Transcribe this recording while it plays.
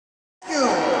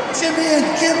Jimmy and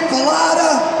Kim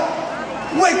Pilata,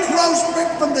 Wick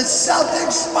Grossbrick from the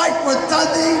Celtics, Mike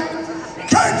Rotundi,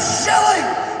 Kurt Schilling,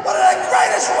 one of the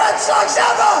greatest Red Sox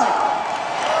ever!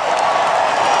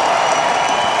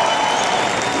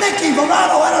 Nicky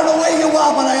Verano, I don't know where you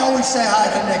are, but I always say hi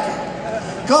to Nicky.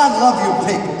 God love you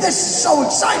people. This is so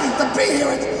exciting to be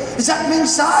here. Is that Ming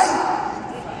Tsai?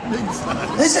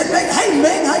 Is it Ming? Hey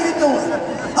Ming, how you doing?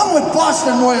 I'm with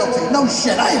Boston royalty. No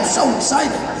shit, I am so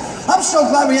excited. I'm so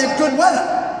glad we had good weather.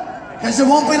 Because it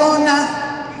won't be long now.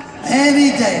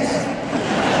 Any day now.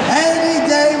 Any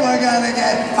day we're gonna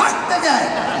get fucked again.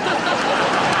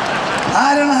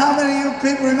 I don't know how many of you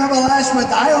people remember last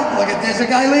winter. I don't. Look at, there's a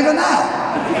guy leaving now.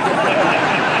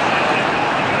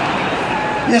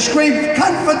 You scream,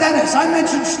 cunt for Dennis. I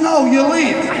mentioned snow, you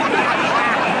leave.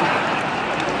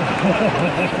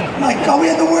 My God, we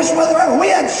had the worst weather ever. We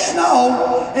had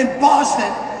snow in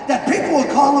Boston that people were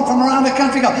calling from around the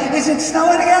country go, is it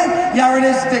snowing again? Yeah, it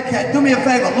is, dickhead. Do me a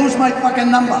favor, lose my fucking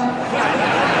number.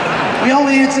 We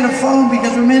only answer the phone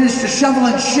because we managed to shovel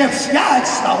in shifts. Yeah,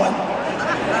 it's snowing.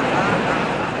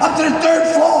 Up to the 3rd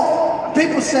floor.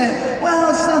 People saying, well,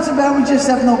 it's not so bad, we just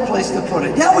have no place to put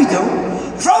it. Yeah, we do.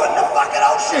 Throw it in the fucking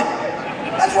ocean.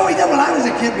 That's what we did when I was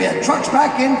a kid. We had trucks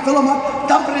back in, fill them up,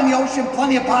 dump it in the ocean,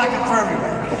 plenty of parking for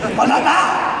everywhere. But not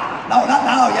now. No, not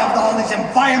now. You have all these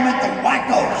environmental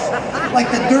wackos, like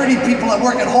the dirty people that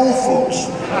work at Whole Foods.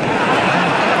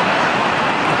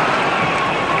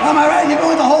 Am I right? You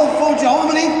go into Whole Foods, you go, I'm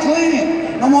gonna eat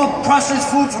clean. No more processed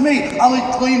food for me. I'll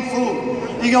eat clean food.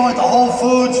 You go into Whole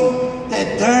Foods,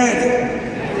 they're dirty.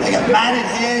 They got matted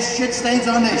hair, shit stains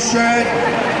on their shirt,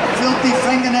 filthy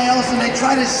fingernails, and they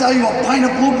try to sell you a pint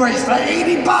of blueberries for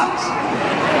 $80. What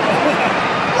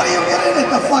are you getting at,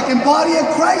 the fucking body of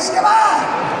Christ? Come on!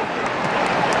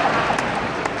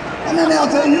 And then they'll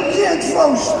tell you, you can't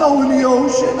throw snow in the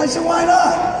ocean. I said, why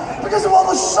not? Because of all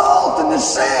the salt and the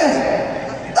sand.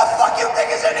 The fuck you think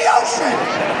is in the ocean?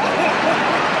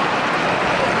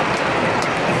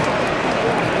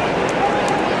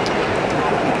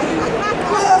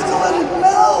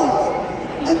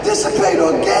 And dissipate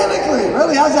organically.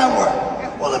 Really, how's that work?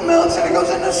 Well, it melts and it goes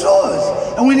in the sewers.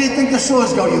 And we didn't think the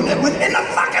sewers go, you nitwit, in the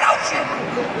fucking ocean.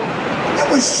 It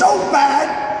was so bad,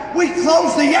 we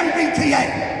closed the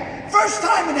MBTA. First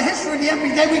time in the history of the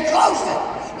MBTA, we closed it.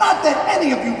 Not that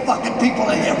any of you fucking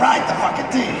people in here ride the fucking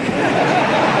T.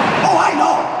 Oh, I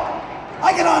know.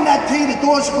 I get on that T, the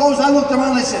doors closed, I looked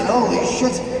around and I said, holy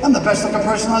shit, I'm the best looking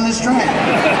person on this train.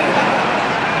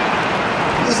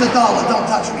 There's $1, don't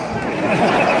touch me.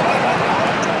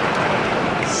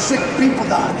 Sick people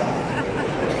dying.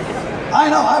 I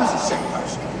know, I was a sick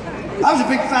person. I was a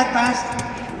big fat bastard.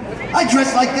 I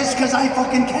dress like this because I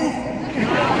fucking can.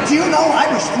 Do you know I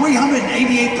was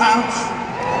 388 pounds?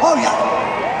 Oh yeah,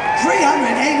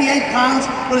 388 pounds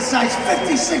with a size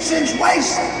 56-inch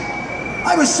waist.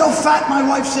 I was so fat, my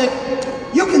wife said,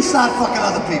 you can start fucking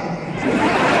other people.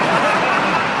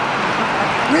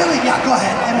 Really? Yeah, go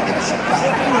ahead. I don't give a shit. Go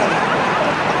ahead.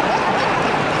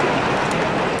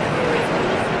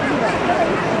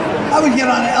 I would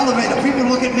get on an elevator, people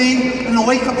would look at me in the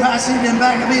weight capacity and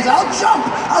back at me and say, I'll jump,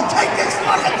 I'll take this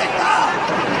fucking thing down.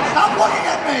 Stop looking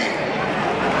at me.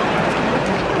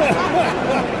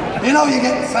 You know you're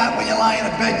getting fat when you lie in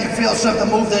a bed and you feel something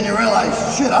move, then you realize,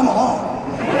 shit, I'm alone.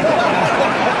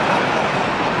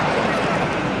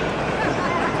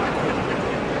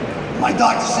 My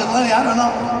doctor said, Lenny, I don't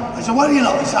know. I said, what do you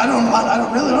know? He said, I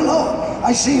really don't know.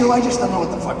 I see you, I just don't know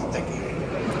what the fuck to think of you.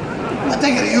 I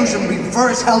think of using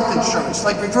reverse health insurance,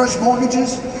 like reverse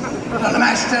mortgages. You know, the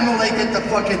Mass General, they get the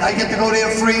fucking, I get to go there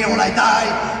free, and when I die,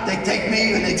 they take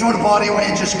me and they throw the body away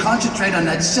and just concentrate on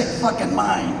that sick fucking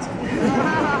mind.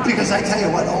 Because I tell you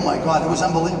what, oh my God, it was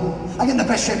unbelievable. I get in the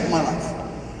best shape of my life.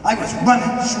 I was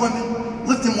running, swimming,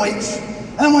 lifting weights,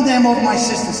 and then one day I'm over at my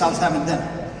sister's house having dinner.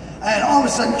 And all of a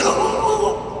sudden,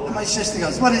 and my sister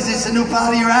goes, what is this, a new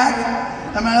part of your act?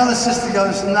 And my other sister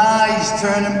goes, nah, he's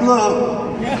turning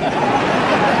blue.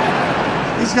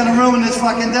 He's gonna ruin this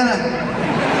fucking dinner.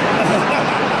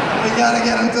 We gotta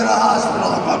get him to the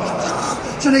hospital.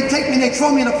 So they take me, they throw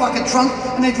me in the fucking trunk,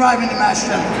 and they drive me to Mass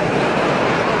General.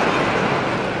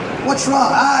 What's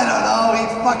wrong? I don't know, he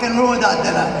fucking ruined our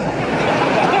dinner.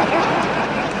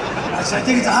 I said, I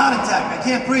think it's a heart attack, I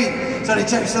can't breathe. So they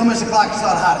checked me, so Mr. Clarke, it's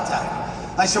not a heart attack.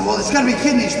 I said, well, it's gotta be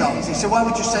kidney stones. He said, why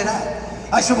would you say that?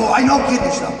 I said, well, I know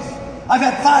kidney stones. I've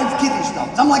had 5 kidney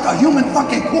stones. I'm like a human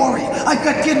fucking quarry. I've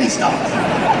got kidney stones.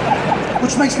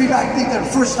 Which makes me back think that the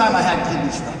first time I had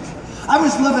kidney stones. I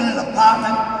was living in an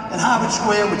apartment in Harvard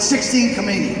Square with 16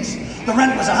 comedians. The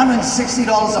rent was $160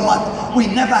 a month. We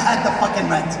never had the fucking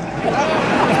rent.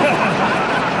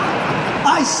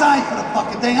 I signed for the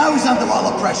fucking thing. I was under all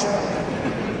the pressure.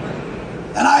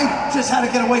 And I just had to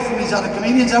get away from these other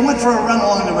comedians. I went for a run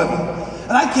along the river.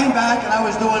 And I came back and I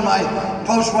was doing my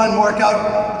post-run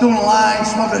workout, doing a line,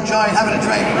 smoking a joint, having a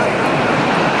drink.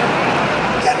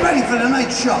 Getting ready for the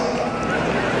night show.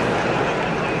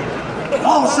 And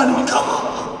all of a sudden, come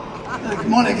on. Good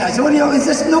morning, guys. What do you, is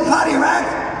this no part of your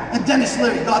act? And Dennis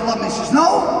Leary, God love me, says,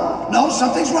 no,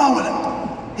 something's wrong with him.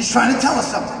 He's trying to tell us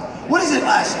something. What is it,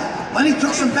 Lassie? Lenny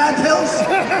took some bad pills?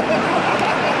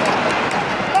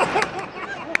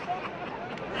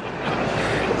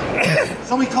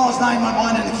 So he calls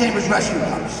 911 and the Cambridge Rescue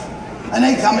comes. And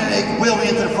they come in and they wheel me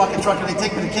into the fucking truck and they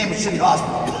take me to Cambridge City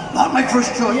Hospital. Not my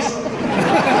first choice.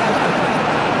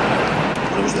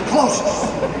 But it was the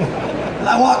closest. And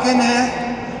I walk in there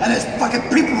and there's fucking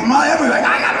people from everywhere.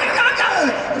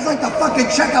 It's like the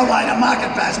fucking checkout line at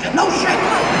Market Basket. No shit.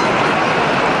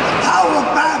 Tower of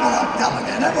Babel, I'm telling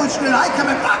you. And everyone's screaming, I come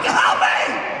in, fucking help me!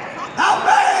 Help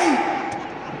me!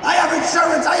 I have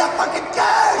insurance, I have fucking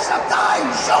cash, I'm dying,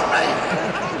 shoot me!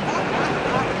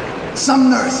 Some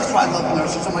nurse, that's why I love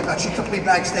nurses, oh my God, she took me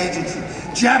backstage and she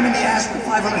jabbed me in the ass with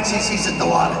 500 cc's of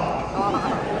Dilaudid.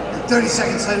 And 30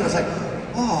 seconds later, I was like,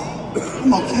 oh,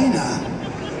 I'm okay now.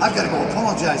 I've got to go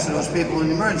apologize to those people in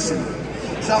the emergency room.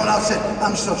 Someone else said,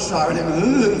 I'm so sorry. They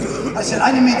went, I said,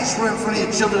 I didn't mean to swear in front of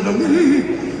your children.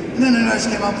 And then the nurse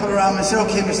came out, put her arm, and said,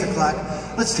 okay, Mr. Clarke,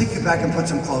 let's take you back and put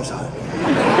some clothes on.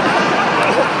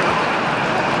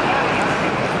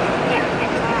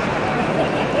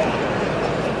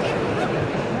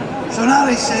 So now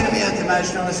they say to me at the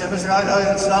Maestro, they say, Mr. Clarke,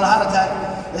 it's not a heart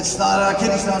attack. It's not a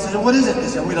kidney stone. I said, what is it? They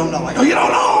said, we don't know. I go, you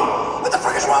don't know? What the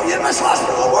fuck is wrong? You're the best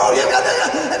hospital in the world.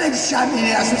 And they shot me in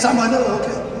the ass with something. I go,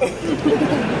 okay.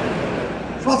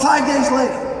 So about 5 days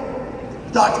later,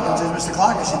 the doctor comes in, Mr.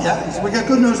 Clarke. I said, yeah. He said, we got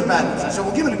good news and bad news. I said,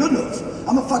 well, give me the good news.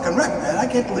 I'm a fucking wreck, man. I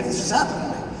can't believe this is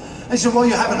happening to me. They said, well,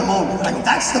 you're having pneumonia. And I go,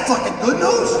 that's the fucking good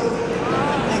news?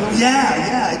 They go,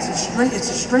 yeah, it's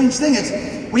a strange thing.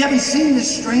 We haven't seen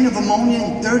this strain of ammonia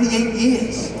in 38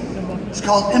 years. It's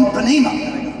called empanema.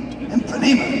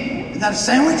 Empanema. Isn't that a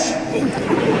sandwich?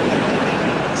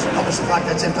 I said, no, Mr. Clarke,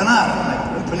 that's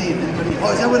empanada. Empanema.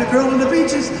 Oh, is that where the girl on the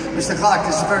beach is? Mr. Clarke,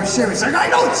 this is very serious. I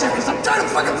know it's serious. I'm trying to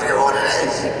fucking figure out what it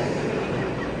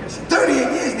is.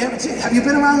 38 years, we haven't seen it. Have you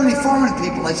been around any foreign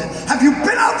people? I said, have you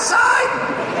been outside?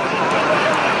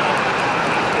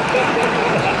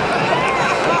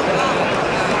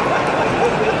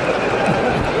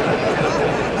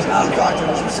 I said, doctor,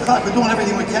 Mr. Clarke, we're doing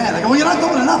everything we can. I go, well, you're not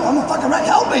doing enough. I'm a fucking wreck.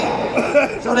 Help me.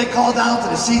 So they called down to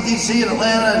the CDC in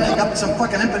Atlanta and they got some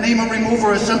fucking empanema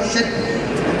remover or some shit.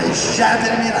 And they shabbed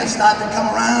it at me and I started to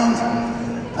come around.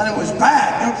 And it was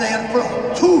bad. You know, they had to put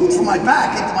a tube from my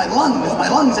back into my lungs. My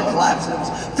lungs had collapsed. It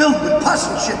was filled with pus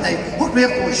and shit. They hooked me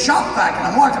up to a shop vac and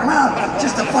I'm walking around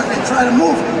just to fucking try to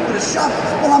move to the shop.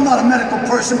 Well, I'm not a medical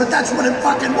person, but that's what it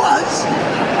fucking was.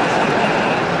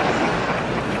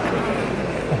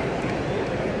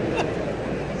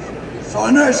 So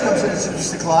a nurse comes in and says,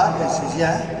 Mr. Clarke, I says,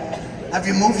 yeah. Have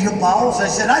you moved your bowels? I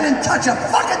said, I didn't touch a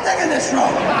fucking thing in this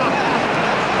room.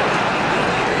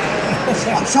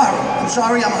 I'm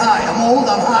sorry, I'm high. I'm old,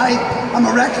 I'm high, I'm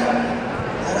a wreck.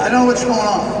 I don't know what's going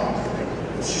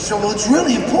on. She said, well, it's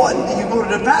really important that you go to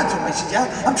the bathroom. I said,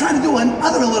 yeah, I'm trying to do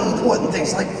other little important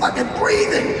things, like fucking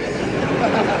breathing.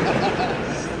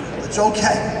 It's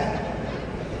okay.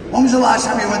 When was the last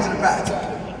time you went to the bathroom?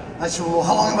 I said, well,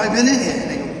 how long have I been in here? And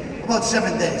they go, about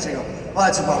 7 days. I go, well,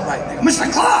 that's about right. They go,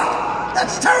 Mr. Clarke,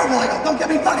 that's terrible. I go, don't get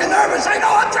me fucking nervous. I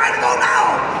know, I'm trying to go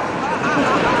now.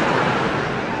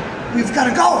 We've got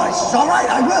to go. I says, all right,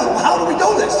 I will. Well, how do we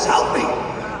do this? Help me.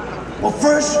 Well,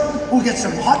 first, we'll get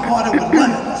some hot water with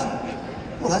lemons.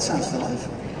 Well, that sounds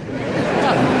delightful.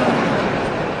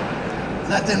 And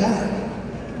that didn't work.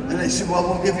 And they said, well,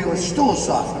 we'll give you a stool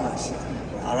softener. I said,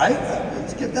 all right,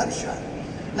 let's give that a shot.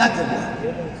 And that didn't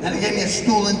work. And they gave me a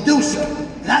stool inducer.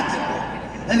 And that didn't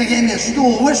work. Then they gave me a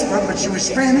stool whisperer, but she was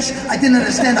Spanish. I didn't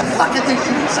understand the fucking thing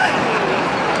she was saying.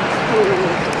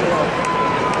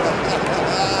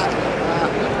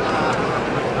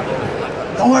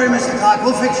 Don't worry, Mr. Clarke,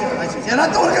 we'll fix you. I said, you're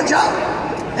not doing a good job.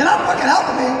 You're not fucking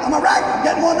helping me. I'm a wreck. I'm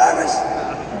getting more nervous.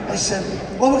 They said,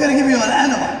 well, we're going to give you an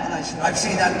enema. And I said, I've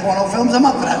seen that in porno films. I'm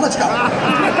up for that. Let's go.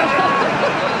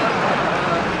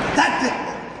 That didn't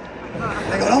work.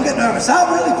 They go, don't get nervous.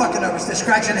 I'm really fucking nervous. They're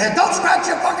scratching their head. Don't scratch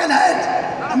your fucking head.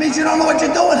 That means you don't know what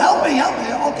you're doing. Help me.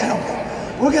 Okay.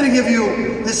 We're going to give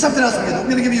you, there's something else we're going to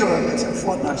do. We're going to give you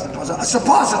a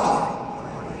suppository.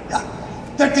 Yeah.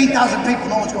 13,000 people,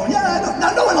 no one's going, yeah,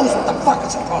 now no one knows what the fuck a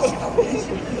suppository is.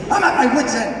 I'm at my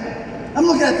wit's end. I'm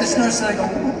looking at this nurse and I go,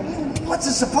 what's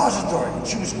a suppository? And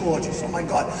she was gorgeous. Oh my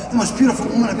God, the most beautiful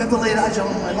woman I've ever laid eyes on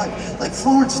in my life. Like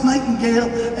Florence Nightingale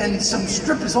and some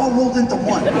strippers all rolled into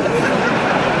one.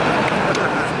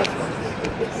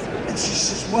 And she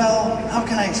says, well, how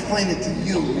can I explain it to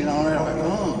you? You know, and I went,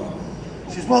 oh.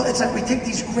 She says, well, it's like we take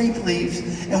these grape leaves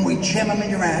and we jam them in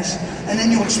your ass, and then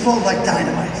you explode like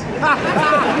dynamite.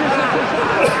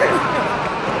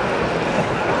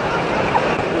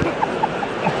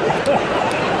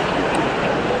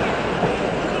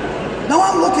 Now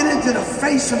I'm looking into the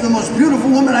face of the most beautiful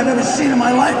woman I've ever seen in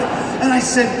my life, and I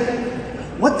said,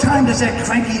 what time does that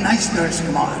cranky nice nurse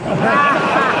come on?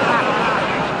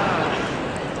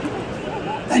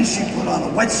 Then she put on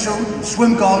a wetsuit and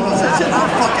swim goggles. I said, how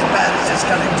fucking bad is this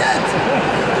gonna get?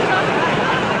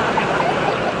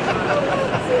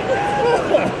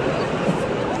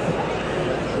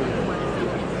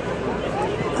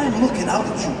 I'm looking out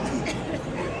at you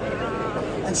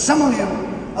people. And some of you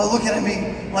are looking at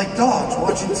me like dogs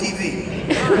watching TV.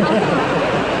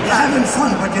 You're having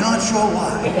fun, but you're not sure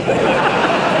why.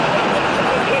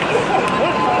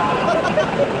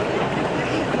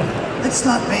 It's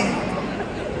not me.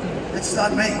 It's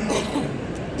not me.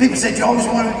 People said, you always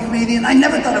wanted to be a comedian? I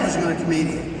never thought I was going to be a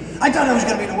comedian. I thought I was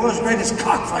going to be the world's greatest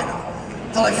cockfighter,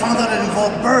 until I found out it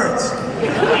involved birds.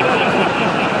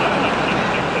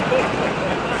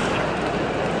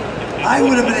 I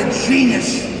would have been a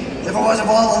genius if it wasn't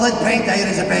for all the lead paint I ate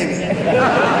as a baby.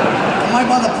 And my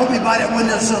mother put me by that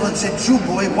windowsill and said, chew,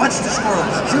 boy, watch the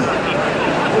squirrels, chew.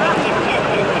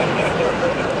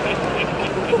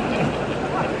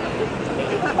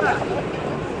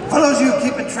 For those of you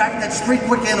keeping track, that's 3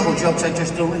 quick animal jokes I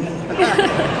just threw in there.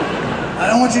 I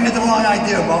don't want you to get the wrong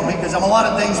idea about me, because I'm a lot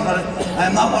of things, but I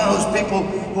am not one of those people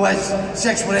who has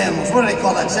sex with animals. What do they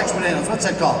call that, sex with animals? What's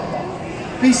that called?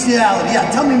 Bestiality.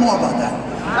 Yeah, tell me more about that.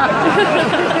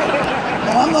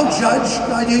 No, I'm no judge.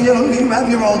 You have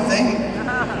your own thing.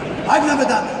 I've never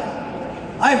done it.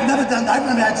 I've never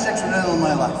had sex with an animal in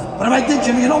my life. But if I did,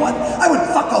 Jimmy, you know what? I would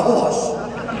fuck a horse.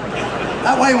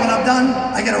 That way, when I'm done,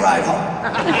 I get a ride home.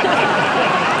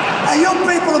 Now, you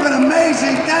people have been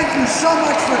amazing. Thank you so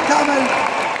much for coming.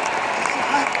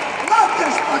 I love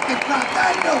this fucking crowd.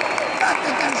 Thank you. Not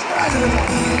to get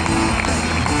started.